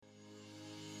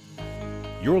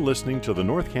You're listening to the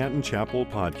North Canton Chapel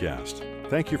podcast.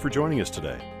 Thank you for joining us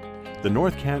today. The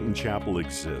North Canton Chapel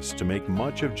exists to make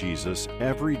much of Jesus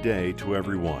every day to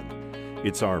everyone.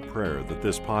 It's our prayer that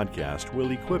this podcast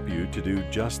will equip you to do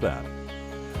just that.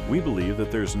 We believe that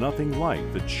there's nothing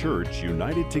like the church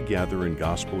united together in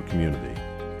gospel community.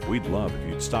 We'd love if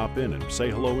you'd stop in and say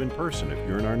hello in person if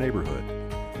you're in our neighborhood.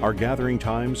 Our gathering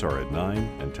times are at 9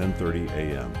 and 10:30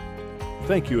 a.m.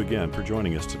 Thank you again for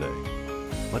joining us today.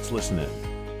 Let's listen in.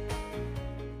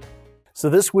 So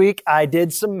this week I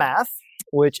did some math,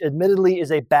 which admittedly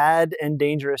is a bad and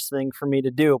dangerous thing for me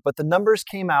to do, but the numbers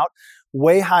came out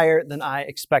way higher than I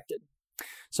expected.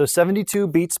 So 72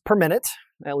 beats per minute,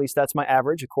 at least that's my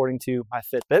average according to my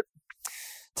Fitbit,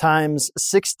 times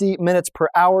 60 minutes per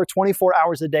hour, 24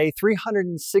 hours a day,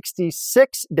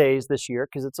 366 days this year,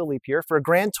 because it's a leap year, for a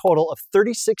grand total of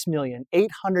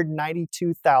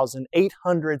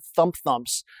 36,892,800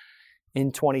 thumps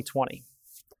in 2020.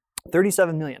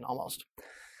 37 million almost.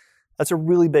 That's a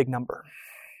really big number.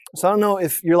 So I don't know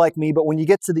if you're like me, but when you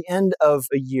get to the end of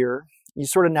a year, you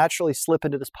sort of naturally slip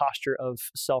into this posture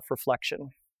of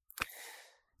self-reflection.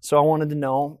 So I wanted to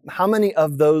know, how many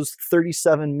of those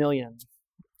 37 million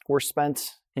were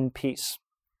spent in peace?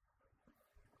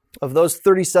 Of those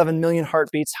 37 million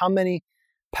heartbeats, how many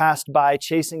passed by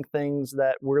chasing things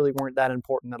that really weren't that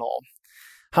important at all?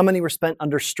 How many were spent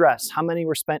under stress? How many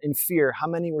were spent in fear? How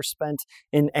many were spent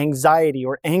in anxiety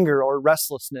or anger or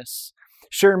restlessness?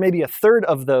 Sure, maybe a third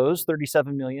of those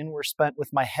 37 million were spent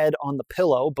with my head on the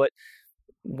pillow, but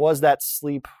was that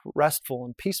sleep restful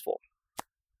and peaceful?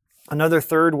 Another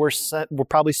third were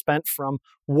probably spent from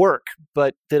work,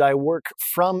 but did I work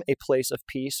from a place of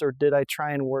peace or did I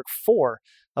try and work for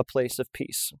a place of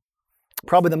peace?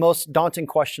 Probably the most daunting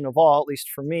question of all, at least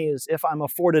for me, is if I'm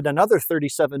afforded another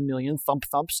 37 million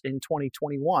thumps in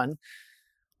 2021,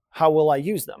 how will I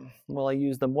use them? Will I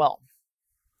use them well?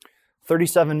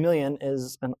 37 million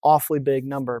is an awfully big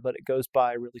number, but it goes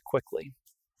by really quickly.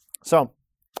 So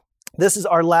this is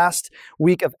our last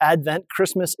week of Advent.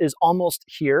 Christmas is almost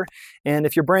here. And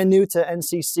if you're brand new to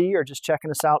NCC or just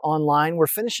checking us out online, we're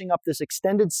finishing up this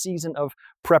extended season of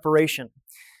preparation.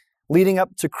 Leading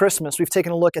up to Christmas, we've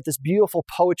taken a look at this beautiful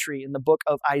poetry in the book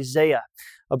of Isaiah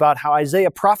about how Isaiah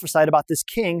prophesied about this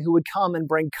king who would come and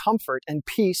bring comfort and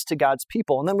peace to God's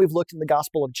people. And then we've looked in the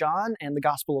Gospel of John and the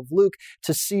Gospel of Luke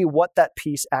to see what that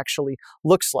peace actually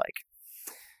looks like.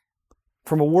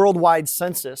 From a worldwide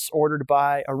census ordered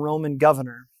by a Roman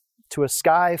governor to a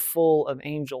sky full of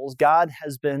angels, God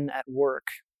has been at work,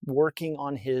 working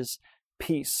on his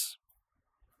peace.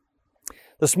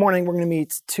 This morning, we're going to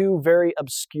meet two very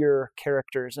obscure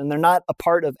characters, and they're not a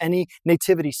part of any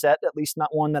nativity set, at least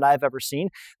not one that I've ever seen.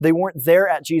 They weren't there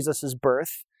at Jesus'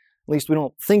 birth, at least we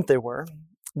don't think they were.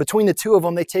 Between the two of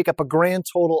them, they take up a grand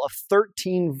total of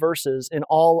 13 verses in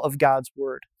all of God's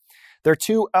Word. They're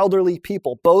two elderly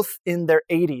people, both in their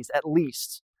 80s at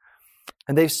least,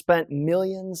 and they've spent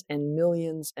millions and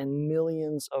millions and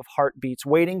millions of heartbeats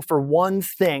waiting for one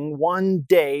thing, one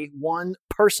day, one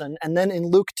person, and then in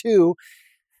Luke 2,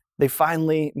 they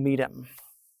finally meet him.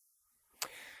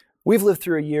 We've lived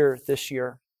through a year this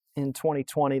year in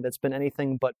 2020 that's been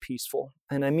anything but peaceful.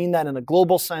 And I mean that in a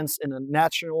global sense, in a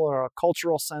national or a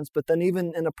cultural sense, but then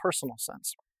even in a personal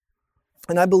sense.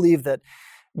 And I believe that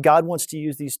God wants to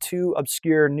use these two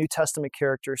obscure New Testament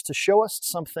characters to show us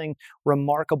something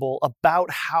remarkable about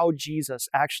how Jesus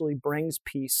actually brings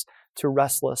peace to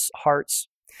restless hearts.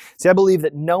 See, I believe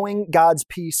that knowing God's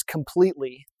peace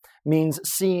completely means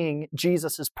seeing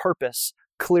Jesus' purpose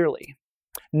clearly.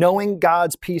 Knowing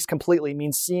God's peace completely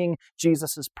means seeing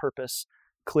Jesus' purpose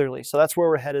clearly. So that's where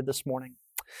we're headed this morning.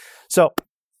 So,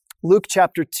 Luke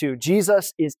chapter 2,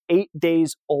 Jesus is 8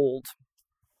 days old.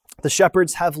 The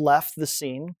shepherds have left the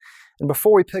scene. And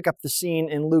before we pick up the scene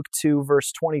in Luke 2,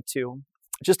 verse 22,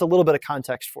 just a little bit of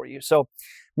context for you. So,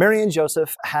 Mary and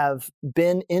Joseph have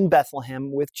been in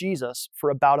Bethlehem with Jesus for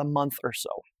about a month or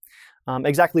so.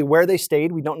 Exactly where they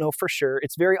stayed, we don't know for sure.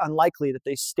 It's very unlikely that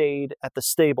they stayed at the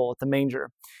stable, at the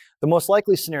manger. The most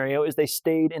likely scenario is they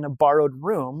stayed in a borrowed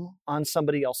room on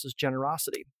somebody else's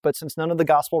generosity. But since none of the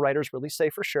gospel writers really say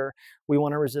for sure, we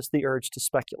want to resist the urge to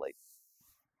speculate.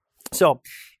 So,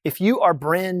 if you are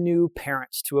brand new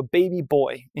parents to a baby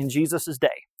boy in Jesus'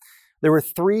 day, there were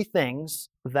three things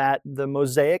that the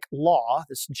Mosaic law,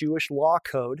 this Jewish law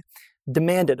code,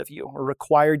 demanded of you or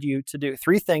required you to do.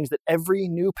 Three things that every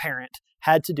new parent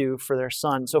had to do for their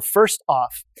son. So first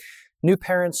off, New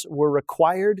parents were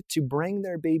required to bring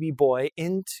their baby boy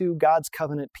into God's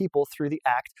covenant people through the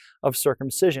act of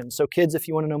circumcision. So kids, if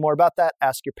you want to know more about that,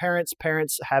 ask your parents.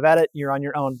 Parents, have at it. You're on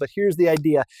your own. But here's the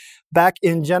idea. Back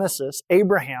in Genesis,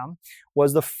 Abraham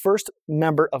was the first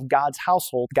member of God's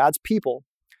household, God's people,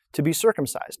 to be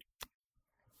circumcised.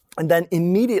 And then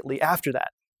immediately after that,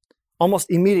 almost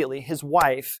immediately, his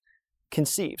wife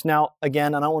conceives. Now,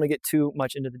 again, I don't want to get too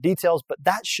much into the details, but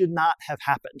that should not have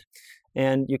happened.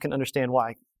 And you can understand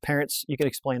why. Parents, you can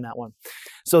explain that one.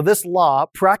 So this law,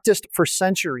 practiced for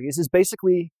centuries, is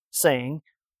basically saying,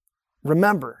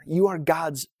 remember, you are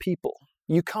God's people.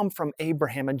 You come from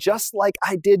Abraham. And just like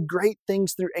I did great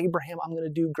things through Abraham, I'm going to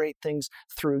do great things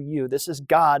through you. This is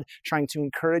God trying to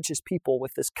encourage his people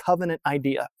with this covenant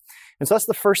idea. And so that's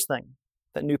the first thing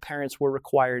that new parents were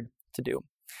required to do.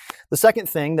 The second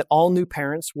thing that all new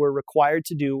parents were required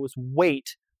to do was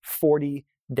wait 40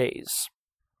 days.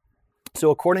 So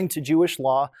according to Jewish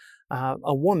law,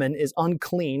 a woman is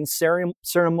unclean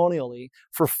ceremonially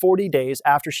for 40 days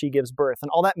after she gives birth. And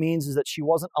all that means is that she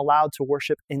wasn't allowed to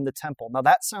worship in the temple. Now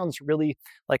that sounds really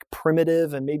like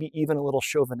primitive and maybe even a little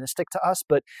chauvinistic to us,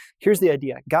 but here's the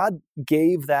idea. God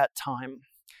gave that time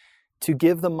to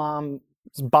give the mom's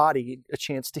body a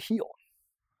chance to heal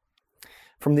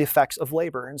from the effects of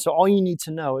labor. And so all you need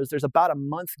to know is there's about a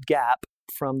month gap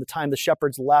from the time the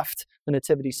shepherds left the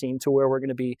nativity scene to where we're going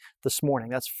to be this morning.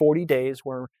 That's 40 days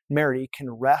where Mary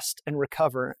can rest and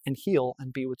recover and heal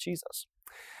and be with Jesus.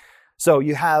 So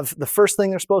you have the first thing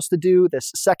they're supposed to do,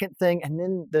 this second thing, and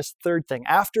then this third thing.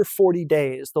 After 40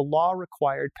 days, the law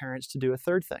required parents to do a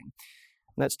third thing,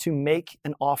 and that's to make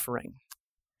an offering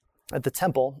at the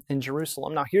temple in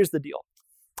Jerusalem. Now, here's the deal.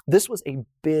 This was a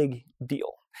big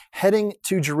deal. Heading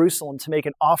to Jerusalem to make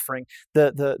an offering.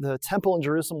 The temple in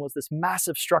Jerusalem was this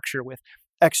massive structure with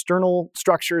external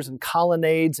structures and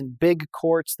colonnades and big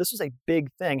courts. This was a big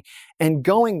thing. And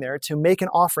going there to make an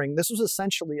offering, this was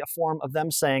essentially a form of them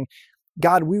saying,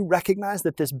 God, we recognize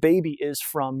that this baby is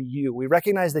from you. We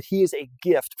recognize that he is a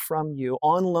gift from you,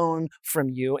 on loan from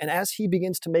you. And as he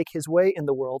begins to make his way in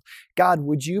the world, God,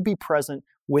 would you be present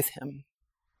with him?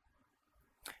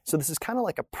 So this is kind of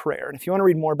like a prayer. And if you want to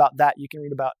read more about that, you can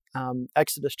read about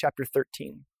Exodus chapter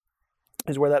 13,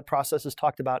 is where that process is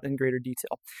talked about in greater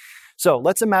detail. So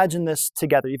let's imagine this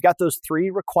together. You've got those three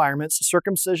requirements: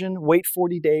 circumcision, wait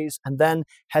 40 days, and then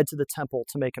head to the temple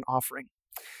to make an offering.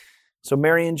 So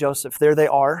Mary and Joseph, there they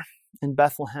are in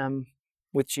Bethlehem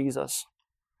with Jesus.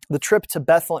 The trip to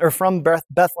Bethlehem, or from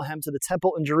Bethlehem to the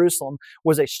temple in Jerusalem,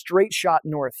 was a straight shot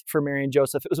north for Mary and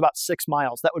Joseph. It was about 6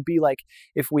 miles. That would be like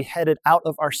if we headed out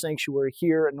of our sanctuary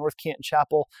here at North Canton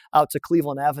Chapel out to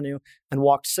Cleveland Avenue and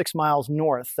walked 6 miles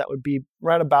north. That would be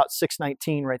right about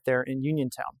 619 right there in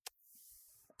Uniontown.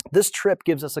 This trip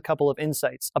gives us a couple of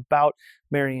insights about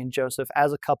Mary and Joseph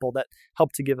as a couple that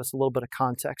help to give us a little bit of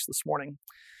context this morning.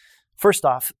 First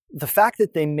off, the fact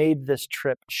that they made this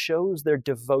trip shows their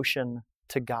devotion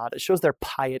to God. It shows their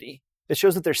piety. It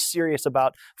shows that they're serious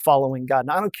about following God.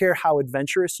 Now, I don't care how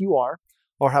adventurous you are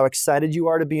or how excited you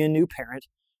are to be a new parent.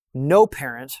 No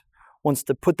parent wants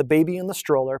to put the baby in the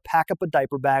stroller, pack up a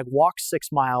diaper bag, walk 6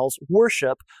 miles,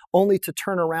 worship, only to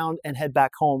turn around and head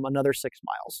back home another 6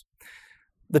 miles.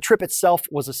 The trip itself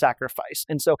was a sacrifice.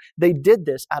 And so they did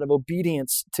this out of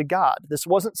obedience to God. This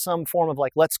wasn't some form of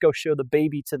like, let's go show the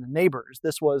baby to the neighbors.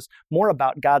 This was more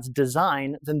about God's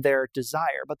design than their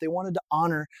desire, but they wanted to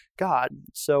honor God.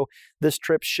 So this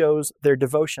trip shows their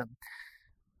devotion.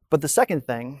 But the second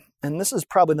thing, and this is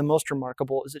probably the most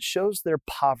remarkable, is it shows their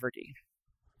poverty.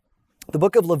 The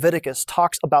book of Leviticus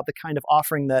talks about the kind of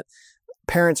offering that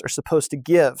parents are supposed to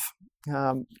give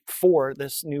for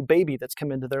this new baby that's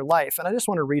come into their life. And I just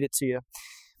want to read it to you.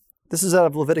 This is out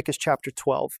of Leviticus chapter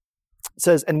 12. It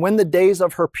says, "And when the days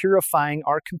of her purifying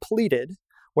are completed,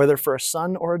 whether for a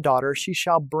son or a daughter, she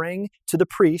shall bring to the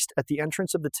priest at the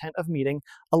entrance of the tent of meeting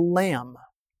a lamb,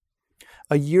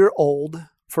 a year old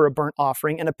for a burnt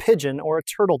offering, and a pigeon or a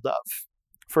turtle dove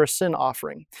for a sin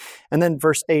offering." And then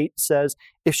verse 8 says,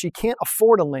 "If she can't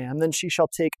afford a lamb, then she shall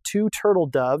take 2 turtle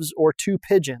doves or 2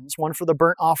 pigeons, one for the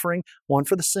burnt offering, one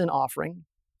for the sin offering.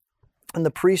 And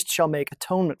the priest shall make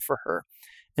atonement for her,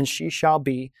 and she shall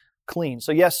be clean."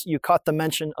 So yes, you caught the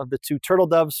mention of the 2 turtle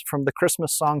doves from the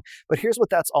Christmas song, but here's what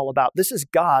that's all about. This is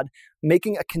God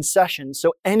making a concession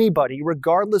so anybody,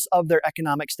 regardless of their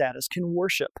economic status, can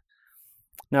worship.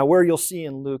 Now, where you'll see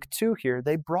in Luke 2 here,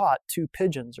 they brought 2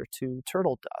 pigeons or 2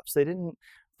 turtle doves. They didn't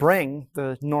bring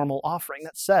the normal offering.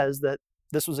 That says that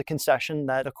this was a concession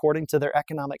that, according to their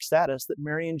economic status, that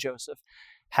Mary and Joseph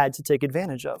had to take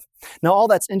advantage of. Now, all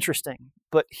that's interesting,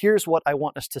 but here's what I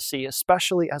want us to see,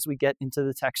 especially as we get into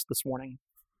the text this morning.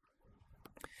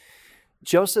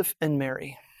 Joseph and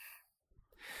Mary,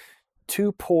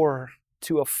 too poor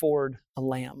to afford a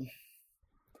lamb,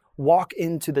 walk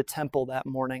into the temple that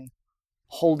morning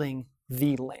holding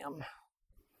the lamb.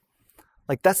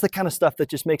 Like, that's the kind of stuff that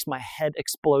just makes my head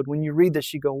explode. When you read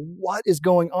this, you go, what is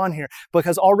going on here?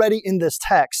 Because already in this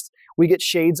text, we get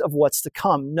shades of what's to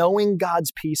come. Knowing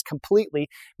God's peace completely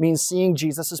means seeing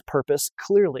Jesus' purpose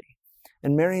clearly.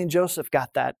 And Mary and Joseph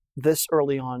got that this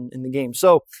early on in the game.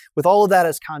 So with all of that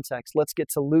as context, let's get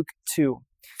to Luke 2. And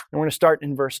we're going to start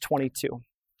in verse 22.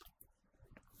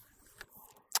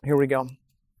 Here we go.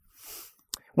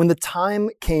 When the time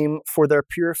came for their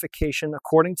purification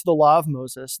according to the law of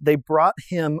Moses, they brought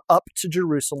him up to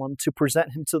Jerusalem to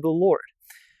present him to the Lord.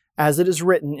 As it is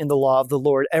written in the law of the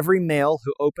Lord, every male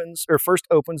who first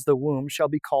opens the womb shall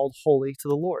be called holy to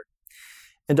the Lord.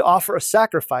 And to offer a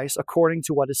sacrifice according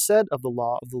to what is said of the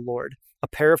law of the Lord, a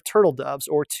pair of turtle doves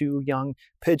or 2 young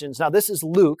pigeons. Now, this is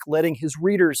Luke letting his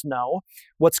readers know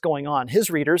what's going on. His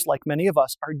readers, like many of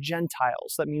us, are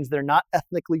Gentiles. That means they're not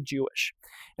ethnically Jewish.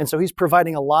 And so he's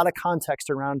providing a lot of context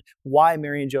around why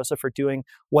Mary and Joseph are doing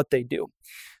what they do.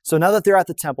 So now that they're at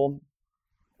the temple,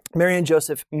 Mary and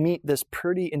Joseph meet this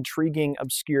pretty intriguing,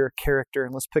 obscure character.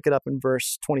 And let's pick it up in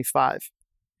verse 25.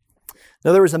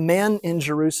 Now there was a man in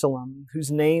Jerusalem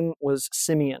whose name was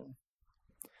Simeon.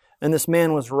 And this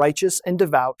man was righteous and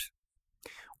devout,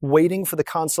 waiting for the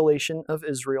consolation of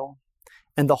Israel,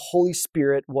 and the Holy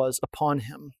Spirit was upon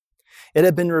him. It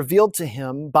had been revealed to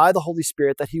him by the Holy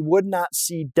Spirit that he would not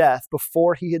see death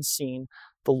before he had seen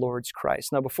the Lord's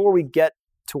Christ. Now, before we get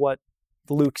to what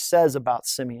Luke says about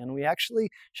Simeon, we actually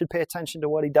should pay attention to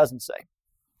what he doesn't say.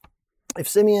 If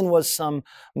Simeon was some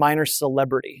minor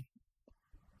celebrity,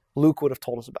 Luke would have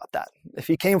told us about that. If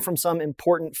he came from some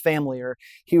important family or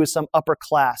he was some upper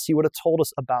class, he would have told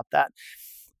us about that.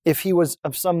 If he was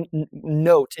of some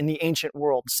note in the ancient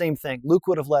world, same thing. Luke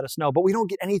would have let us know. But we don't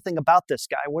get anything about this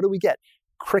guy. What do we get?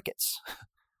 Crickets.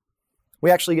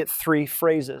 We actually get 3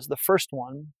 phrases. The first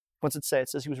one, what's it say? It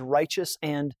says he was righteous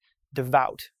and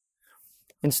devout.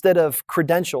 Instead of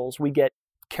credentials, we get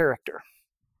character.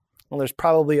 Well, there's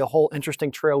probably a whole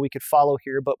interesting trail we could follow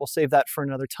here, but we'll save that for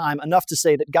another time. Enough to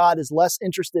say that God is less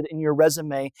interested in your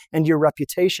resume and your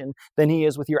reputation than he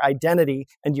is with your identity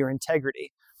and your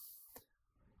integrity.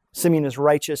 Simeon is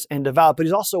righteous and devout, but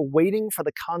he's also waiting for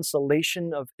the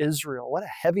consolation of Israel. What a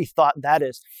heavy thought that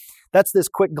is. That's this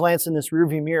quick glance in this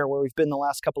rearview mirror where we've been the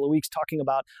last couple of weeks talking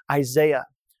about Isaiah.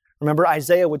 Remember,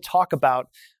 Isaiah would talk about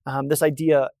this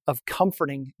idea of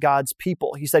comforting God's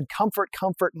people. He said, "Comfort,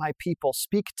 comfort my people.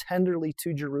 Speak tenderly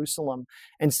to Jerusalem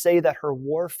and say that her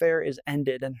warfare is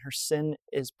ended and her sin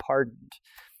is pardoned."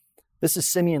 This is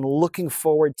Simeon looking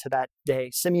forward to that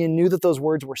day. Simeon knew that those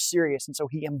words were serious, and so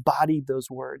he embodied those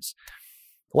words.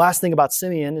 The last thing about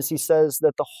Simeon is he says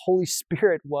that the Holy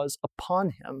Spirit was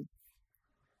upon him.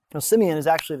 Now, Simeon is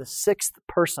actually the 6th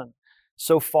person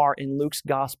so far in Luke's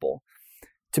gospel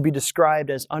to be described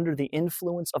as under the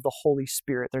influence of the Holy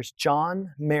Spirit. There's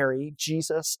John, Mary,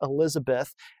 Jesus,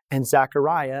 Elizabeth, and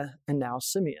Zechariah, and now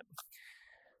Simeon.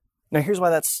 Now here's why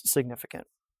that's significant.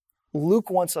 Luke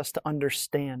wants us to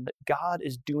understand that God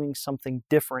is doing something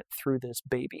different through this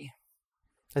baby.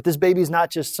 That this baby is not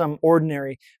just some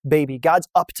ordinary baby. God's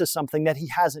up to something that he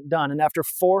hasn't done. And after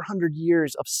 400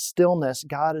 years of stillness,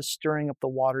 God is stirring up the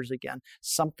waters again.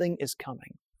 Something is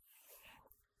coming.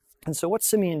 And so what's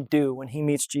Simeon do when he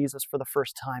meets Jesus for the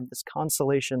first time, this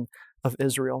consolation of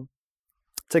Israel?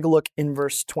 Take a look in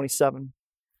verse 27.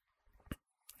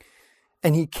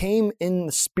 And he came in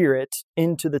the Spirit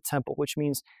into the temple, which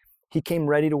means he came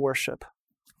ready to worship.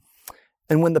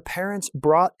 And when the parents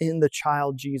brought in the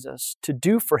child Jesus to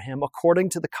do for him according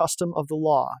to the custom of the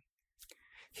law,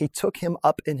 he took him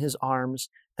up in his arms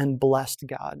and blessed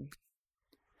God.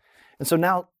 And so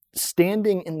now,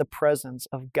 standing in the presence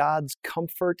of God's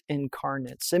comfort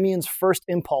incarnate, Simeon's first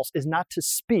impulse is not to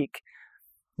speak,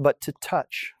 but to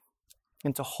touch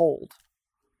and to hold.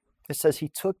 It says he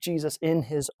took Jesus in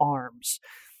his arms.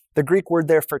 The Greek word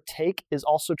there for take is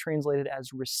also translated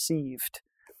as received,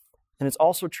 and it's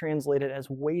also translated as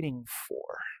waiting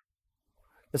for.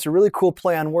 It's a really cool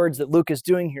play on words that Luke is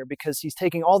doing here because he's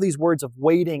taking all these words of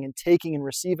waiting and taking and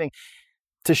receiving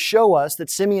to show us that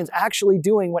Simeon's actually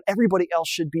doing what everybody else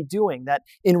should be doing, that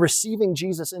in receiving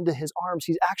Jesus into his arms,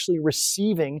 he's actually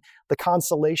receiving the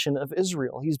consolation of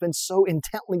Israel. He's been so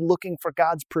intently looking for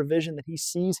God's provision that he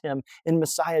sees him in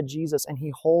Messiah Jesus and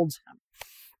he holds him.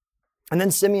 And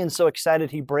then Simeon's so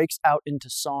excited he breaks out into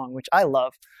song, which I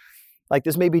love. Like,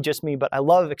 this may be just me, but I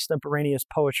love extemporaneous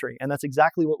poetry, and that's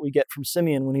exactly what we get from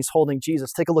Simeon when he's holding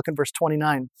Jesus. Take a look in verse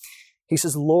 29. He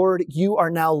says, "Lord, you are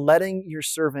now letting your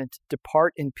servant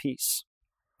depart in peace,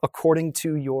 according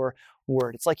to your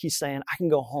word. It's like he's saying, I can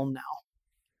go home now.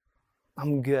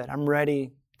 I'm good. I'm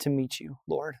ready to meet you,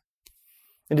 Lord.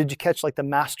 And did you catch like the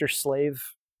master-slave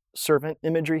servant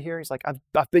imagery here? He's like,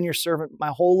 I've been your servant my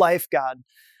whole life, God.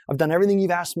 I've done everything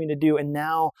you've asked me to do, and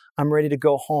now I'm ready to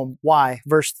go home. Why?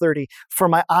 Verse 30, for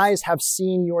my eyes have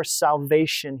seen your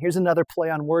salvation. Here's another play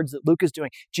on words that Luke is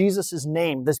doing. Jesus'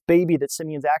 name, this baby that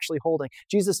Simeon's actually holding,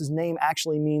 Jesus' name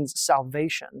actually means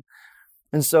salvation.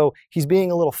 And so he's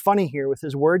being a little funny here with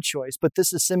his word choice, but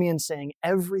this is Simeon saying,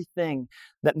 everything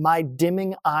that my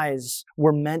dimming eyes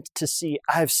were meant to see,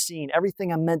 I've seen.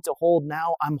 Everything I'm meant to hold,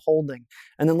 now I'm holding.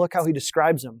 And then look how he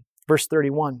describes him. Verse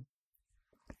 31.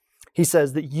 He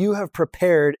says that you have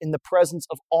prepared in the presence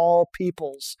of all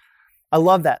peoples. I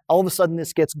love that. All of a sudden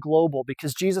this gets global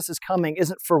because Jesus' coming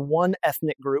isn't for one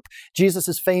ethnic group.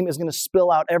 Jesus' fame is going to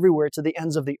spill out everywhere to the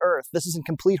ends of the earth. This is in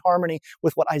complete harmony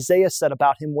with what Isaiah said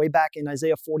about him way back in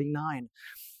Isaiah 49,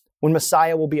 when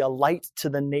Messiah will be a light to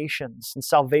the nations and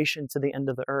salvation to the end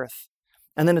of the earth.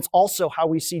 And then it's also how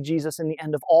we see Jesus in the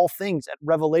end of all things at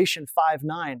Revelation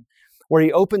 5:9, where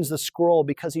he opens the scroll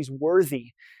because he's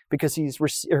worthy, because he's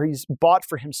bought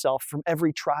for himself from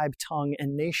every tribe, tongue,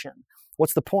 and nation.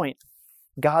 What's the point?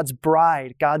 God's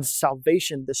bride, God's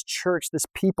salvation, this church, this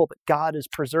people that God is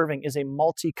preserving is a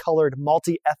multicolored,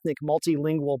 multi-ethnic,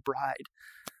 multilingual bride.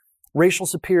 Racial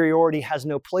superiority has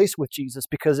no place with Jesus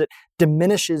because it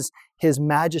diminishes his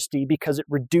majesty, because it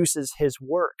reduces his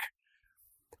work.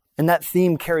 And that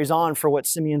theme carries on for what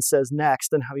Simeon says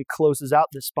next and how he closes out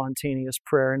this spontaneous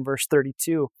prayer in verse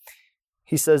 32.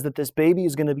 He says that this baby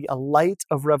is going to be a light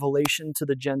of revelation to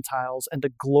the Gentiles and a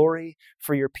glory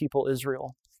for your people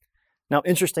Israel. Now,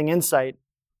 interesting insight,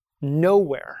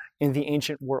 nowhere in the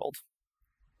ancient world,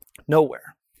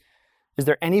 nowhere, is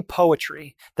there any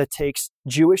poetry that takes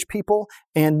Jewish people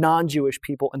and non-Jewish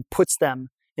people and puts them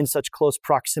in such close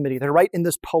proximity. They're right in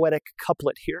this poetic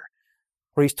couplet here,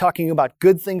 where he's talking about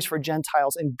good things for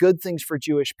Gentiles and good things for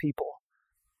Jewish people.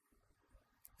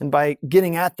 And by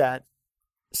getting at that,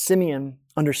 Simeon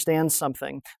understands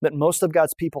something that most of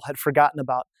God's people had forgotten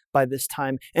about by this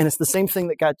time. And it's the same thing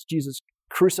that got Jesus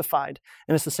crucified.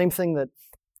 And it's the same thing that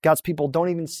God's people don't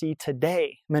even see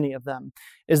today, many of them,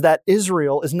 is that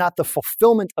Israel is not the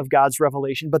fulfillment of God's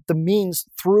revelation, but the means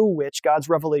through which God's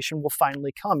revelation will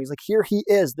finally come. He's like, here he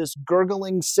is, this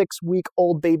gurgling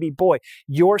 6-week-old baby boy,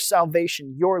 your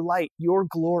salvation, your light, your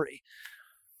glory.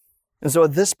 And so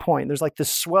at this point, there's like this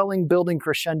swelling, building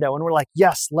crescendo, and we're like,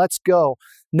 yes, let's go.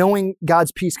 Knowing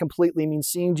God's peace completely means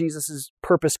seeing Jesus'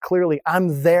 purpose clearly.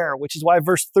 I'm there, which is why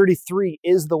verse 33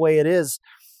 is the way it is.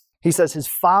 He says his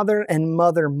father and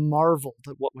mother marveled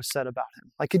at what was said about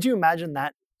him. Like, could you imagine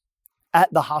that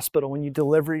at the hospital when you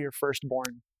deliver your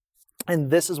firstborn?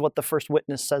 And this is what the first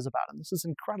witness says about him. This is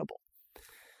incredible.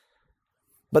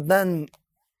 But then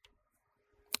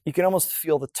you can almost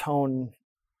feel the tone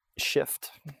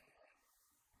shift.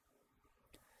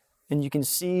 And you can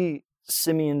see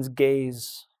Simeon's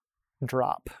gaze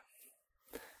drop.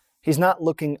 He's not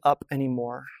looking up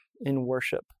anymore in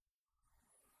worship.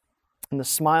 And the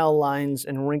smile lines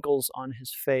and wrinkles on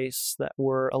his face that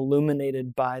were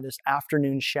illuminated by this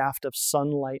afternoon shaft of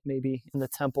sunlight maybe in the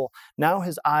temple, now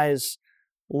his eyes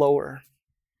lower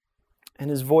and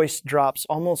his voice drops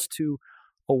almost to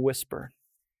a whisper.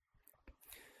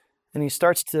 And he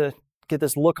starts to get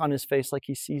this look on his face like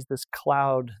he sees this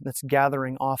cloud that's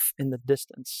gathering off in the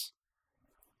distance.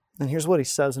 And here's what he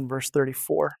says in verse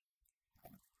 34.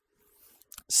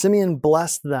 Simeon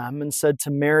blessed them and said to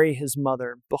Mary, his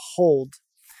mother, behold,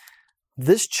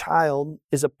 this child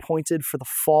is appointed for the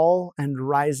fall and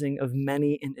rising of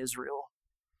many in Israel,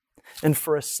 and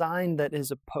for a sign that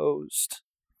is opposed.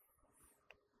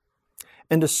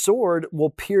 And a sword will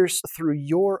pierce through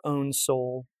your own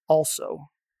soul also,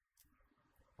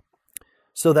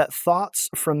 so that thoughts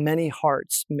from many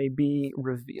hearts may be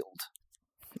revealed.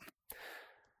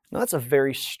 Now, that's a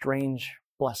very strange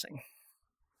blessing.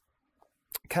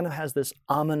 It kind of has this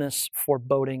ominous,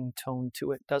 foreboding tone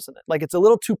to it, doesn't it? Like, it's a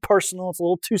little too personal, it's a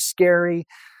little too scary,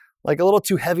 like a little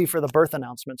too heavy for the birth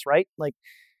announcements, right? Like,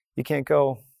 you can't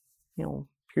go,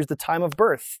 here's the time of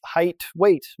birth, height,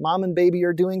 weight, mom and baby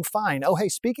are doing fine. Oh, hey,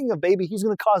 speaking of baby, he's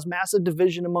going to cause massive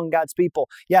division among God's people.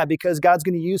 Yeah, because God's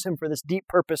going to use him for this deep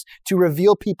purpose to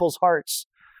reveal people's hearts.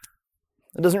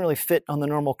 It doesn't really fit on the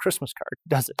normal Christmas card,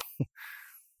 does it?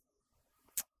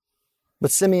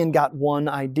 But Simeon got one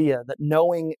idea, that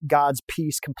knowing God's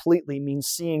peace completely means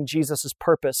seeing Jesus'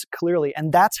 purpose clearly.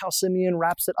 And that's how Simeon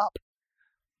wraps it up.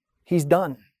 He's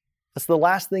done. That's the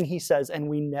last thing he says, and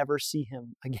we never see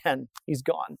him again. He's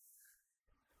gone.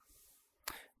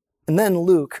 And then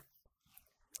Luke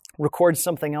records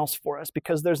something else for us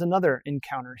because there's another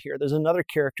encounter here. There's another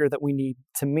character that we need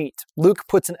to meet. Luke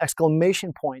puts an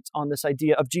exclamation point on this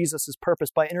idea of Jesus' purpose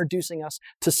by introducing us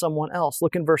to someone else.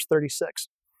 Look in verse 36.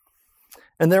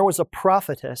 And there was a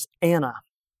prophetess, Anna,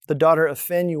 the daughter of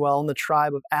Phanuel in the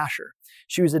tribe of Asher.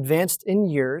 She was advanced in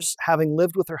years, having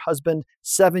lived with her husband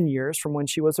 7 years from when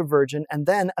she was a virgin, and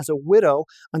then as a widow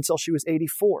until she was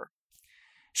 84.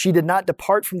 She did not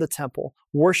depart from the temple,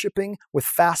 worshiping with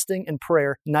fasting and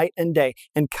prayer night and day.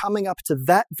 And coming up to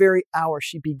that very hour,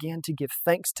 she began to give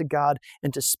thanks to God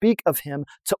and to speak of him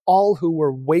to all who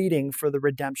were waiting for the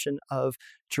redemption of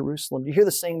Jerusalem. Do you hear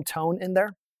the same tone in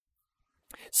there?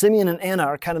 Simeon and Anna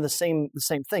are kind of the same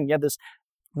thing. You have this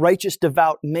righteous,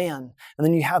 devout man, and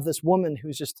then you have this woman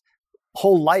whose just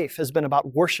whole life has been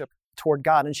about worship toward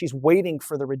God, and she's waiting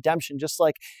for the redemption, just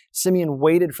like Simeon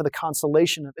waited for the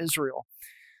consolation of Israel.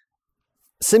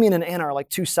 Simeon and Anna are like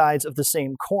two sides of the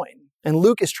same coin. And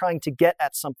Luke is trying to get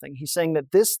at something. He's saying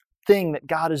that this thing that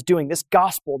God is doing, this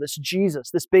gospel, this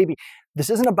Jesus, this baby, this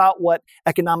isn't about what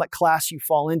economic class you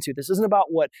fall into. This isn't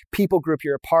about what people group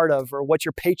you're a part of or what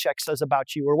your paycheck says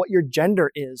about you or what your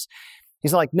gender is.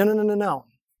 He's like, no.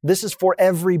 This is for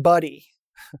everybody.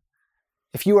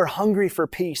 If you are hungry for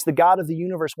peace, the God of the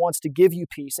universe wants to give you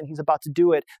peace, and he's about to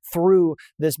do it through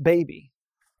this baby.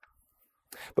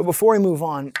 But before we move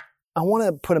on, I want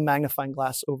to put a magnifying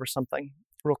glass over something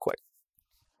real quick.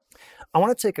 I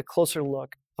want to take a closer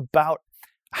look about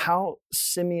how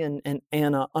Simeon and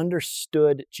Anna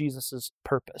understood Jesus'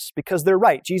 purpose. Because they're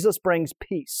right, Jesus brings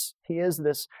peace. He is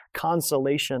this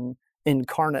consolation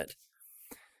incarnate.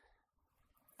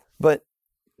 But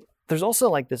there's also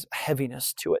like this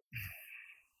heaviness to it.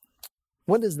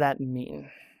 What does that mean?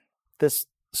 This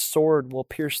sword will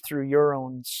pierce through your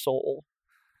own soul.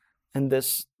 And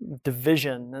this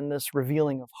division and this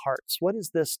revealing of hearts. What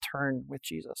is this turn with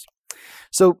Jesus?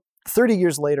 So 30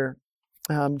 years later,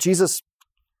 Jesus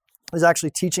is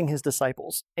actually teaching his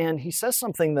disciples. And he says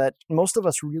something that most of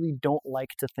us really don't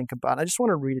like to think about. I just want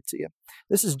to read it to you.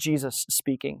 This is Jesus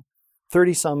speaking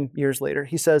 30-some years later.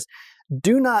 He says,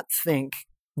 "Do not think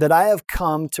that I have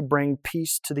come to bring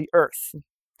peace to the earth.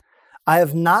 I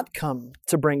have not come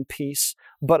to bring peace,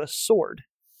 but a sword.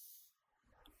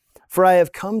 For I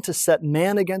have come to set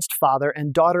man against father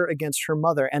and daughter against her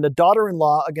mother, and a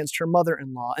daughter-in-law against her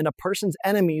mother-in-law, and a person's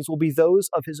enemies will be those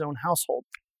of his own household.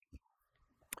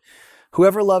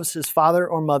 Whoever loves his father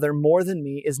or mother more than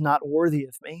me is not worthy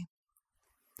of me,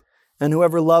 and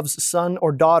whoever loves son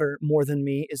or daughter more than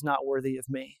me is not worthy of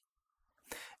me.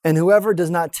 And whoever does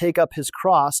not take up his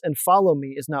cross and follow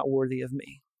me is not worthy of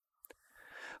me.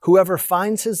 Whoever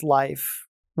finds his life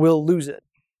will lose it.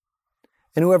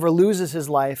 And whoever loses his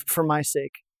life for my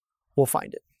sake will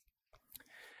find it."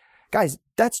 Guys,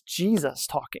 that's Jesus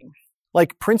talking.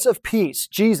 Like Prince of Peace,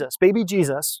 Jesus, baby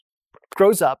Jesus,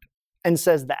 grows up and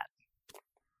says that.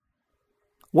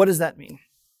 What does that mean?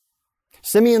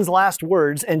 Simeon's last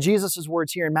words and Jesus'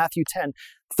 words here in Matthew 10,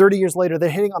 30 years later, they're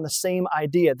hitting on the same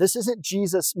idea. This isn't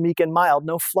Jesus meek and mild,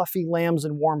 no fluffy lambs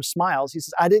and warm smiles. He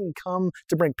says, I didn't come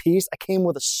to bring peace. I came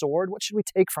with a sword. What should we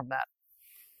take from that?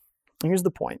 And here's the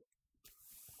point.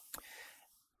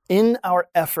 In our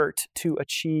effort to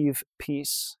achieve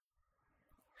peace,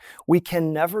 we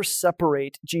can never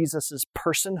separate Jesus'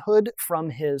 personhood from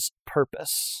his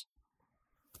purpose.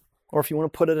 Or if you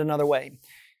want to put it another way,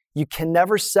 you can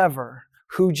never sever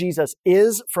who Jesus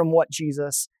is from what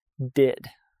Jesus did.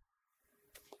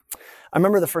 I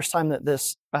remember the first time that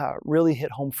this really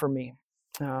hit home for me.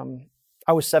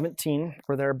 I was 17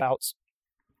 or thereabouts.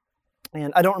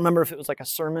 And I don't remember if it was like a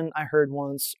sermon I heard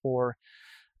once or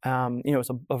it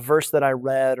was a verse that I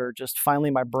read or just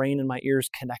finally my brain and my ears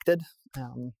connected.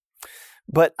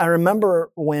 But I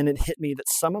remember when it hit me that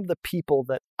some of the people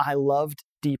that I loved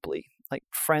deeply, like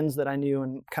friends that I knew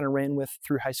and kind of ran with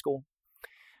through high school,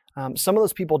 some of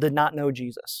those people did not know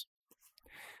Jesus.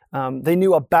 They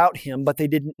knew about him, but they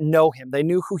didn't know him. They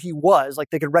knew who he was,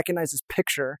 like they could recognize his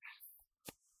picture,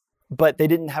 but they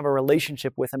didn't have a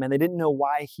relationship with him and they didn't know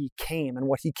why he came and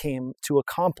what he came to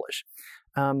accomplish.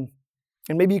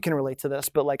 And maybe you can relate to this,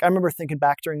 but like I remember thinking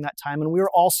back during that time and we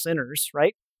were all sinners,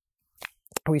 right?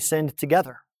 We sinned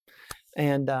together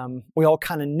and we all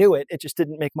kind of knew it. It just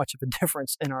didn't make much of a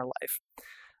difference in our life.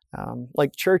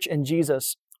 Like church and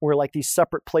Jesus were like these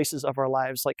separate places of our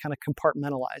lives, like kind of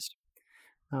compartmentalized.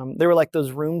 They were like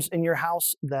those rooms in your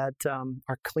house that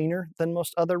are cleaner than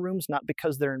most other rooms, not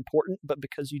because they're important, but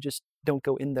because you just don't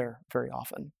go in there very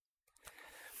often.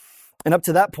 And up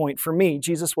to that point, for me,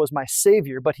 Jesus was my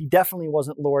Savior, but he definitely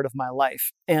wasn't Lord of my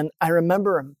life. And I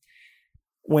remember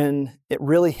when it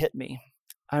really hit me,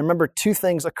 I remember two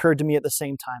things occurred to me at the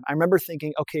same time. I remember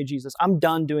thinking, okay, Jesus, I'm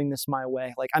done doing this my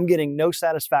way. Like, I'm getting no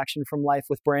satisfaction from life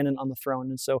with Brandon on the throne.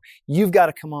 And so you've got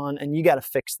to come on and you got to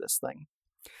fix this thing.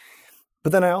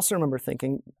 But then I also remember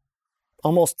thinking,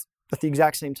 almost at the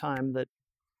exact same time, that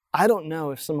I don't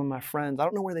know if some of my friends, I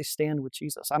don't know where they stand with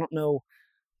Jesus. I don't know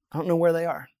where they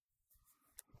are.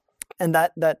 And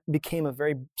that became a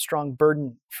very strong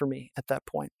burden for me at that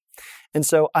point. And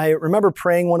so I remember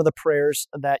praying one of the prayers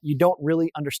that you don't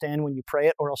really understand when you pray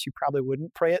it, or else you probably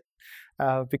wouldn't pray it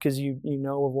because you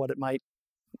know of what it might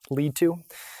lead to.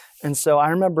 And so I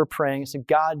remember praying, I said,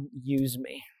 God, use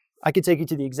me. I could take you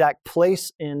to the exact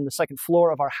place in the second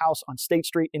floor of our house on State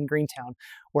Street in Greentown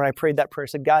where I prayed that prayer. I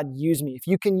said, God, use me. If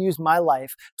you can use my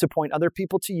life to point other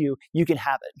people to you, you can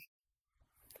have it,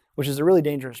 which is a really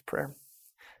dangerous prayer.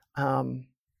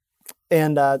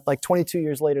 Like 22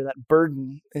 years later, that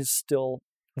burden is still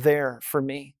there for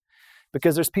me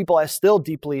because there's people I still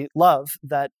deeply love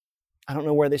that I don't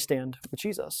know where they stand with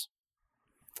Jesus.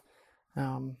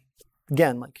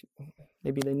 Again, like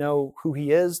maybe they know who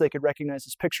he is, they could recognize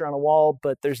his picture on a wall,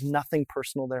 but there's nothing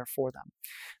personal there for them.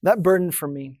 That burden for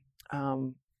me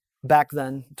back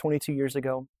then, 22 years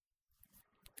ago,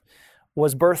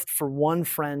 was birthed for one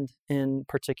friend in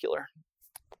particular.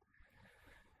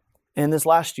 And this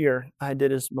last year, I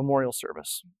did his memorial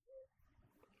service.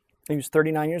 He was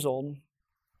 39 years old,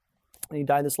 and he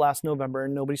died this last November,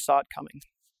 and nobody saw it coming.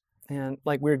 And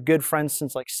like we were good friends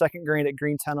since like second grade at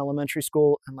Greentown Elementary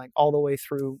School and like all the way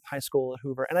through high school at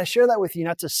Hoover. And I share that with you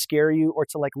not to scare you or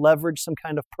to like leverage some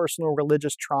kind of personal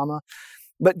religious trauma.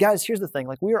 But guys, here's the thing.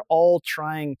 Like we are all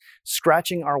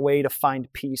scratching our way to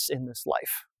find peace in this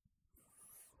life.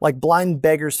 Like blind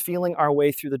beggars feeling our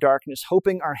way through the darkness,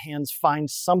 hoping our hands find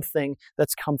something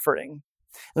that's comforting.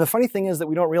 And the funny thing is that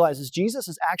we don't realize is Jesus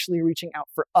is actually reaching out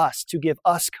for us to give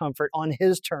us comfort on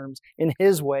his terms, in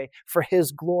his way, for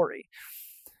his glory.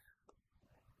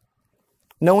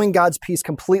 Knowing God's peace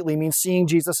completely means seeing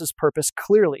Jesus' purpose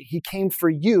clearly. He came for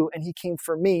you and he came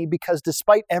for me because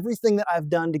despite everything that I've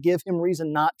done to give him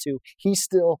reason not to, he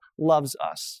still loves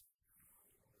us.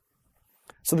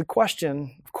 So the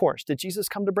question, of course, did Jesus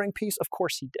come to bring peace? Of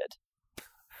course he did.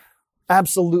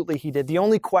 Absolutely he did. The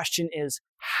only question is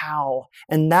how?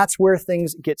 And that's where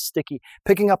things get sticky.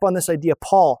 Picking up on this idea,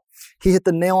 Paul, he hit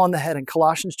the nail on the head in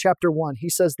Colossians chapter 1. He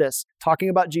says this, talking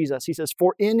about Jesus. He says,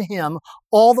 for in him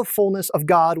all the fullness of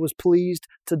God was pleased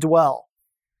to dwell.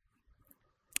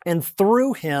 And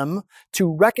through him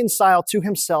to reconcile to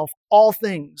himself all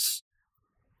things,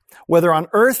 whether on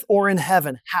earth or in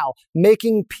heaven. How?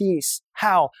 Making peace.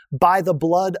 How? By the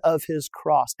blood of his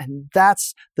cross. And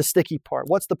that's the sticky part.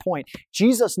 What's the point?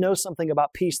 Jesus knows something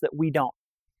about peace that we don't.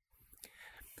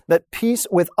 That peace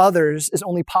with others is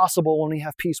only possible when we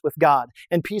have peace with God.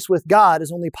 And peace with God is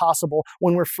only possible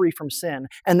when we're free from sin.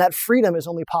 And that freedom is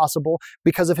only possible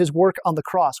because of his work on the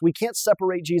cross. We can't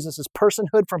separate Jesus'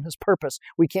 personhood from his purpose.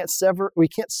 We can't sever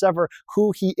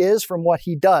who he is from what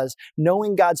he does.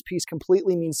 Knowing God's peace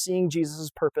completely means seeing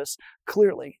Jesus' purpose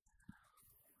clearly.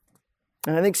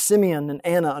 And I think Simeon and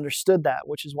Anna understood that,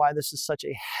 which is why this is such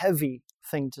a heavy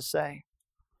thing to say.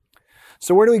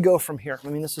 So where do we go from here? I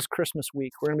mean, this is Christmas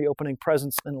week. We're going to be opening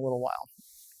presents in a little while.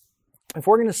 If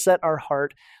we're going to set our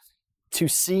heart to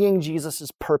seeing Jesus'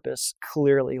 purpose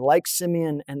clearly, like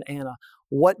Simeon and Anna,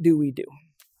 what do we do?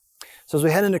 So as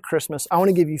we head into Christmas, I want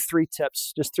to give you 3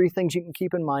 tips, just 3 things you can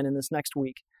keep in mind in this next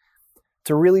week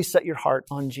to really set your heart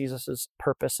on Jesus'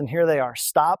 purpose. And here they are.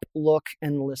 Stop, look,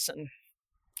 and listen.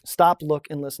 Stop, look,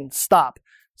 and listen. Stop.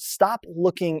 Stop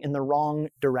looking in the wrong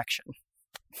direction.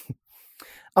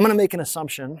 I'm going to make an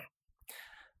assumption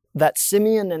that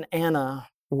Simeon and Anna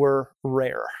were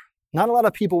rare. Not a lot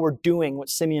of people were doing what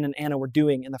Simeon and Anna were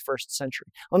doing in the first century.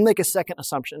 I'm going to make a second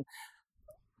assumption.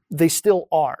 They still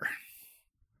are.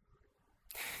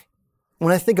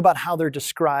 When I think about how they're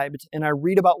described and I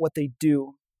read about what they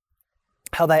do,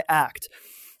 how they act,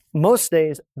 most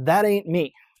days, that ain't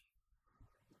me.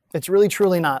 It's really,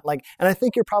 truly not. And I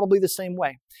think you're probably the same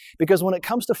way. Because when it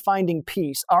comes to finding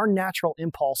peace, our natural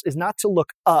impulse is not to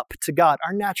look up to God.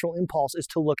 Our natural impulse is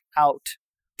to look out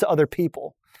to other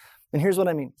people. And here's what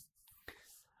I mean.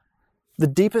 The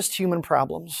deepest human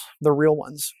problems, the real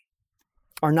ones,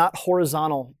 are not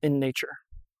horizontal in nature.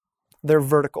 They're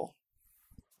vertical.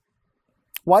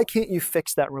 Why can't you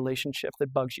fix that relationship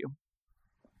that bugs you?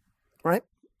 Right?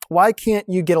 Why can't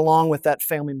you get along with that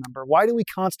family member? Why do we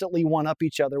constantly one-up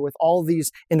each other with all these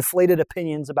inflated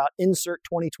opinions about insert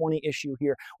 2020 issue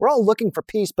here? We're all looking for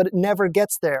peace, but it never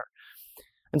gets there.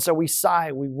 And so we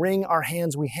sigh, we wring our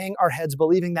hands, we hang our heads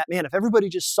believing that, man, if everybody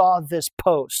just saw this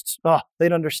post,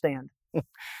 they'd understand.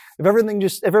 If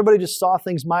everybody just saw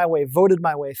things my way, voted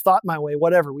my way, thought my way,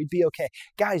 whatever, we'd be okay.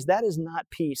 Guys, that is not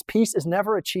peace. Peace is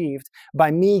never achieved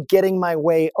by me getting my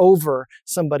way over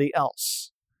somebody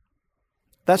else.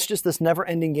 That's just this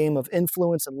never-ending game of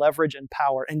influence and leverage and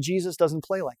power, and Jesus doesn't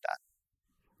play like that.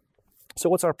 So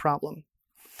what's our problem?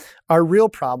 Our real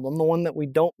problem, the one that we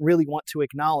don't really want to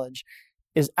acknowledge,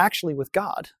 is actually with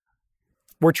God.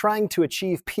 We're trying to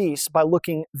achieve peace by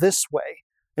looking this way,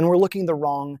 and we're looking the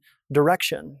wrong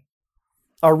direction.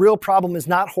 Our real problem is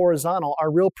not horizontal.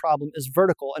 Our real problem is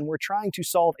vertical, and we're trying to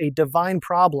solve a divine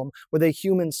problem with a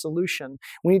human solution.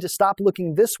 We need to stop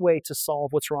looking this way to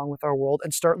solve what's wrong with our world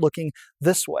and start looking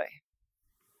this way.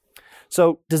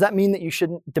 So does that mean that you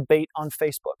shouldn't debate on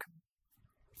Facebook?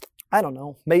 I don't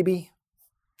know, maybe.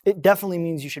 It definitely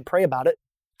means you should pray about it.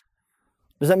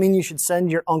 Does that mean you should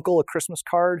send your uncle a Christmas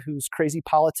card whose crazy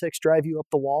politics drive you up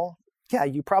the wall? Yeah,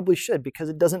 you probably should, because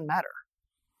it doesn't matter.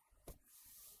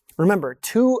 Remember,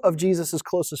 2 of Jesus'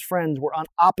 closest friends were on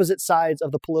opposite sides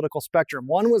of the political spectrum.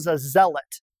 One was a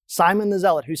zealot, Simon the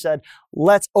Zealot, who said,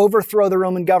 let's overthrow the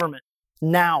Roman government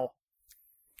now.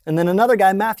 And then another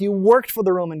guy, Matthew, worked for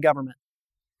the Roman government.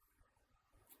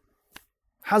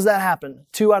 How's that happen?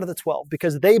 2 out of the 12,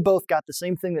 because they both got the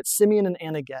same thing that Simeon and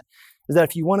Anna get, is that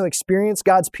if you want to experience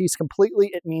God's peace completely,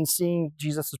 it means seeing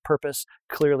Jesus' purpose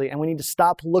clearly. And we need to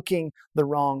stop looking the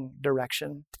wrong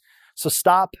direction. So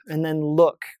stop and then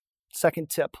look. Second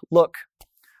tip, look.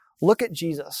 Look at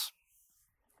Jesus.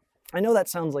 I know that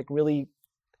sounds like really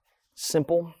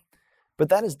simple, but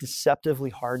that is deceptively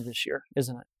hard this year,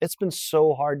 isn't it? It's been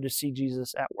so hard to see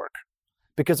Jesus at work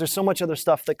because there's so much other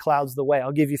stuff that clouds the way.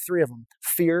 I'll give you 3 of them: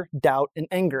 fear, doubt, and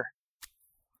anger.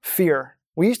 Fear.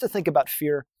 We used to think about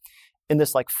fear in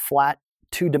this like flat,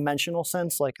 2-dimensional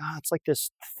sense, like, it's like this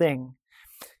thing.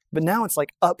 But now it's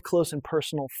like up close and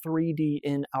personal, 3D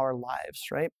in our lives,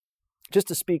 right? Just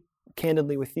to speak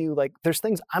candidly with you, like there's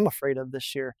things I'm afraid of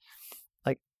this year.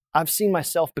 Like I've seen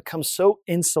myself become so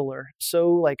insular, so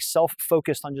like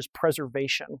self-focused on just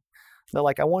preservation that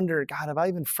like I wonder, God, have I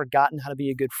even forgotten how to be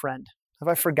a good friend? Have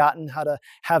I forgotten how to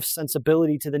have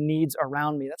sensibility to the needs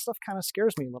around me? That stuff kind of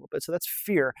scares me a little bit. So that's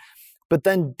fear. But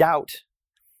then doubt.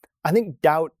 I think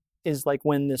doubt is like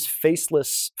when this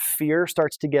faceless fear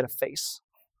starts to get a face.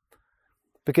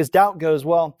 Because doubt goes,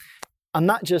 well, I'm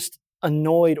not just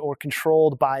annoyed or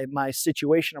controlled by my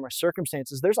situation or my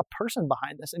circumstances. There's a person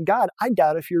behind this. And God, I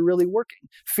doubt if you're really working.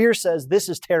 Fear says, this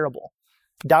is terrible.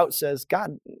 Doubt says,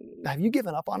 God, have you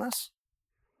given up on us?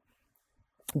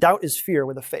 Doubt is fear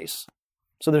with a face.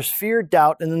 So there's fear,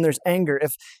 doubt, and then there's anger.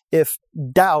 If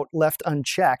doubt left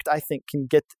unchecked, I think can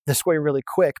get this way really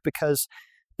quick, because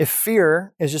if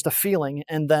fear is just a feeling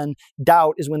and then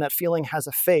doubt is when that feeling has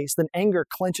a face, then anger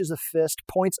clenches a fist,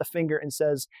 points a finger, and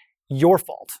says, your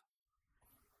fault.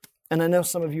 And I know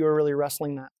some of you are really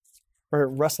wrestling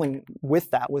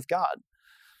with that with God.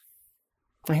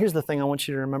 And here's the thing I want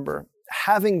you to remember.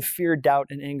 Having fear, doubt,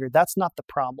 and anger, that's not the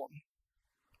problem.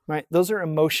 Right? Those are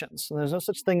emotions. And there's no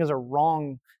such thing as a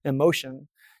wrong emotion.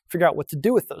 Figure out what to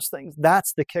do with those things.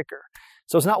 That's the kicker.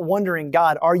 So it's not wondering,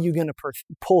 God, are you going to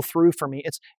pull through for me?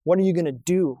 It's what are you going to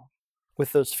do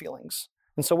with those feelings?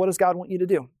 And so what does God want you to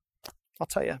do? I'll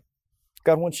tell you.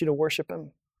 God wants you to worship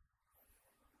Him.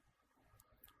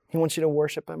 He wants you to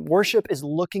worship Him. Worship is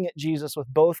looking at Jesus with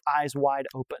both eyes wide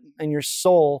open and your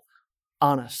soul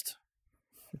honest.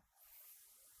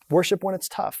 Worship when it's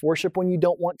tough. Worship when you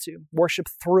don't want to. Worship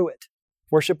through it.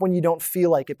 Worship when you don't feel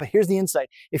like it. But here's the insight.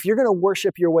 If you're going to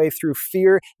worship your way through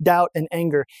fear, doubt, and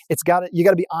anger, you got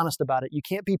to be honest about it. You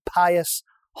can't be pious,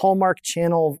 Hallmark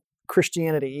Channel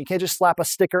Christianity. You can't just slap a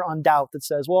sticker on doubt that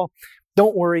says, well,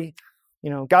 don't worry,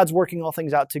 God's working all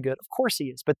things out to good. Of course He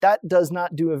is, but that does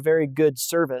not do a very good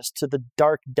service to the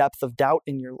dark depth of doubt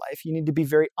in your life. You need to be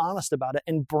very honest about it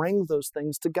and bring those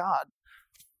things to God.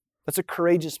 That's a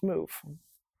courageous move.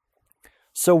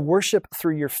 So worship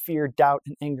through your fear, doubt,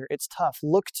 and anger. It's tough.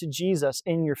 Look to Jesus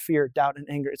in your fear, doubt, and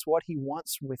anger. It's what He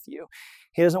wants with you.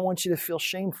 He doesn't want you to feel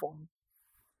shameful.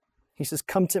 He says,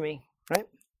 come to me, right?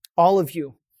 All of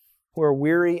you who are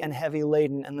weary and heavy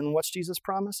laden. And then what's Jesus'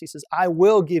 promise? He says, I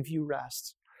will give you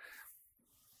rest.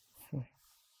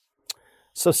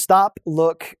 So stop,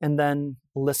 look, and then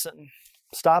listen.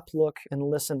 Stop, look, and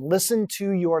listen. Listen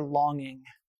to your longing.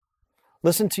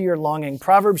 Listen to your longing.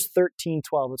 Proverbs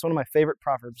 13:12. It's one of my favorite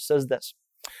proverbs. It says this: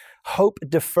 hope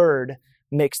deferred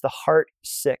makes the heart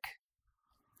sick,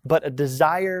 but a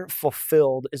desire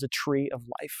fulfilled is a tree of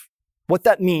life. What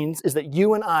that means is that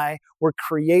you and I were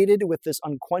created with this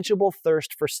unquenchable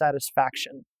thirst for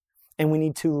satisfaction, and we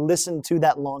need to listen to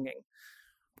that longing.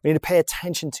 We need to pay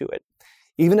attention to it.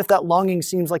 Even if that longing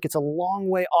seems like it's a long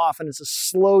way off and it's a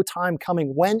slow time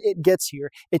coming, when it gets here,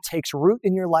 it takes root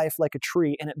in your life like a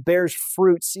tree and it bears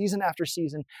fruit season after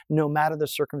season, no matter the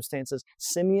circumstances.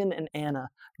 Simeon and Anna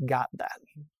got that.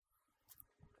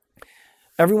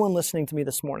 Everyone listening to me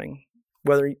this morning,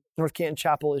 whether North Canton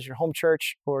Chapel is your home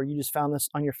church or you just found this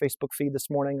on your Facebook feed this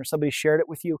morning or somebody shared it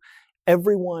with you,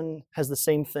 everyone has the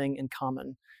same thing in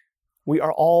common. We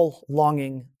are all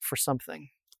longing for something.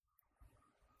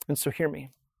 And so hear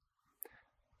me.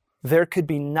 There could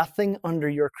be nothing under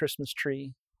your Christmas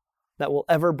tree that will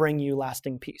ever bring you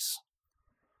lasting peace.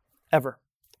 Ever.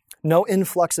 No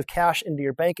influx of cash into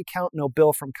your bank account, no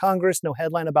bill from Congress, no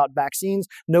headline about vaccines,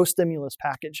 no stimulus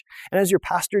package. And as your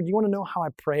pastor, do you want to know how I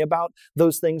pray about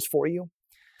those things for you?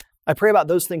 I pray about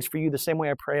those things for you the same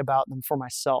way I pray about them for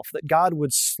myself, that God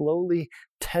would slowly,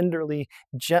 tenderly,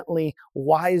 gently,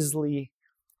 wisely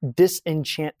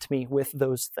disenchant me with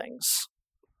those things.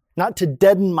 Not to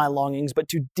deaden my longings, but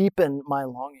to deepen my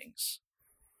longings.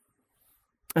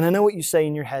 And I know what you say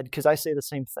in your head, because I say the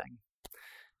same thing.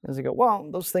 As I go, well,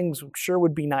 those things sure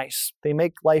would be nice. They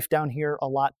make life down here a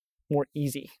lot more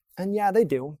easy. And yeah, they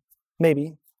do.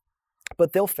 Maybe.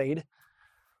 But they'll fade.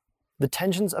 The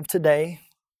tensions of today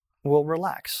will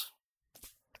relax.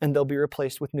 And they'll be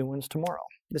replaced with new ones tomorrow.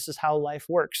 This is how life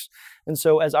works. And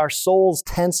so as our souls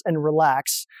tense and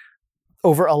relax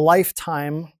over a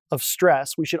lifetime of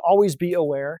stress, we should always be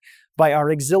aware by our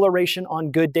exhilaration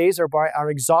on good days or by our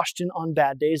exhaustion on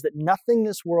bad days that nothing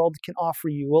this world can offer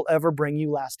you will ever bring you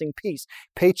lasting peace.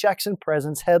 Paychecks and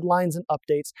presents, headlines and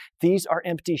updates, these are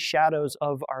empty shadows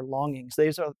of our longings.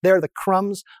 They're the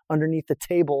crumbs underneath the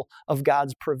table of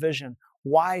God's provision.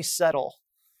 Why settle?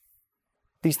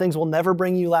 These things will never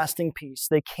bring you lasting peace.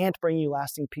 They can't bring you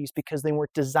lasting peace because they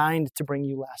weren't designed to bring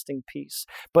you lasting peace.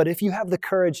 But if you have the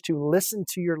courage to listen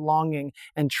to your longing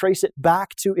and trace it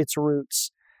back to its roots,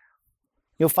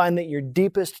 you'll find that your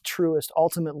deepest, truest,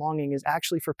 ultimate longing is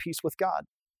actually for peace with God.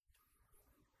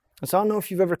 And so I don't know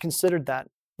if you've ever considered that,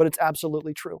 but it's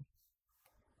absolutely true.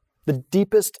 The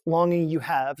deepest longing you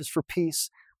have is for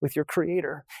peace with your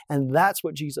Creator, and that's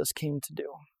what Jesus came to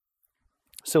do.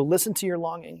 So listen to your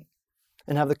longing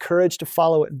and have the courage to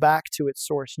follow it back to its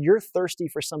source. You're thirsty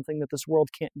for something that this world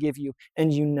can't give you,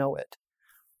 and you know it.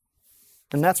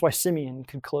 And that's why Simeon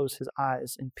could close his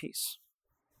eyes in peace.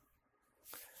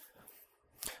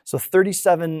 So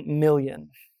 37 million.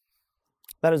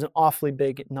 That is an awfully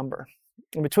big number.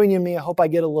 And between you and me, I hope I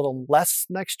get a little less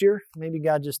next year. Maybe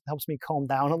God just helps me calm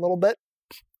down a little bit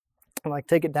and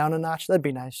take it down a notch. That'd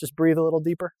be nice. Just breathe a little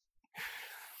deeper.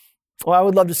 Well, I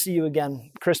would love to see you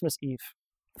again Christmas Eve.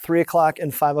 3 o'clock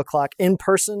and 5 o'clock in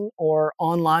person or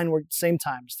online. We're same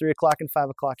times, 3 o'clock and 5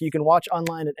 o'clock. You can watch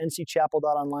online at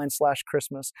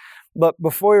ncchapel.online/Christmas. But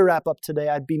before we wrap up today,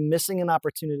 I'd be missing an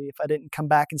opportunity if I didn't come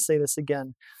back and say this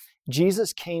again.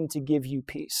 Jesus came to give you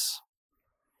peace.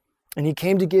 And he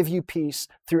came to give you peace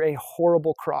through a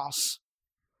horrible cross.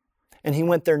 And he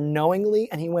went there knowingly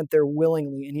and he went there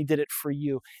willingly and he did it for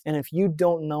you. And if you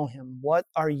don't know him, what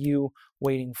are you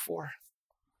waiting for?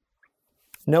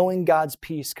 Knowing God's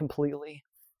peace completely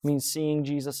means seeing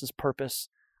Jesus' purpose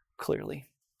clearly.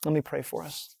 Let me pray for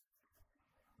us.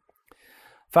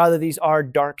 Father, these are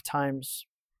dark times.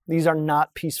 These are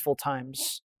not peaceful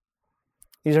times.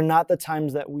 These are not the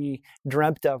times that we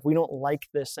dreamt of. We don't like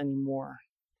this anymore.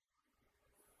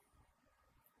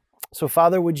 So,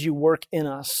 Father, would you work in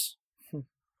us?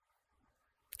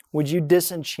 Would you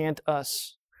disenchant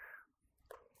us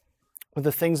with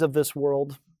the things of this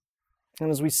world? And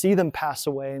as we see them pass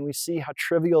away and we see how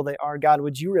trivial they are, God,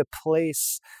 would you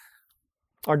replace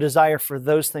our desire for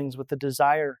those things with the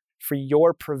desire for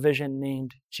your provision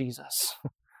named Jesus?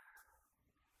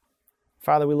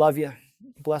 Father, we love you.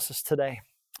 Bless us today.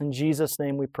 In Jesus'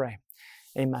 name we pray.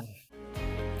 Amen.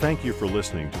 Thank you for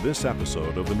listening to this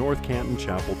episode of the North Canton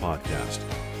Chapel Podcast.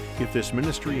 If this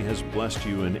ministry has blessed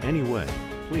you in any way,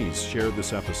 please share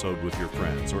this episode with your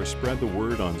friends or spread the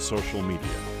word on social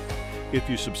media. If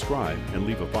you subscribe and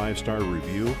leave a 5-star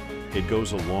review, it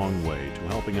goes a long way to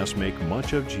helping us make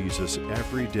much of Jesus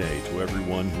every day to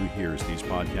everyone who hears these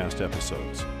podcast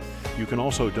episodes. You can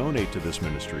also donate to this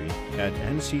ministry at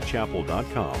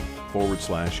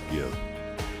ncchapel.com/give.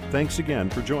 Thanks again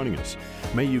for joining us.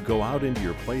 May you go out into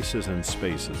your places and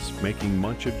spaces, making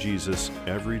much of Jesus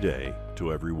every day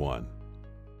to everyone.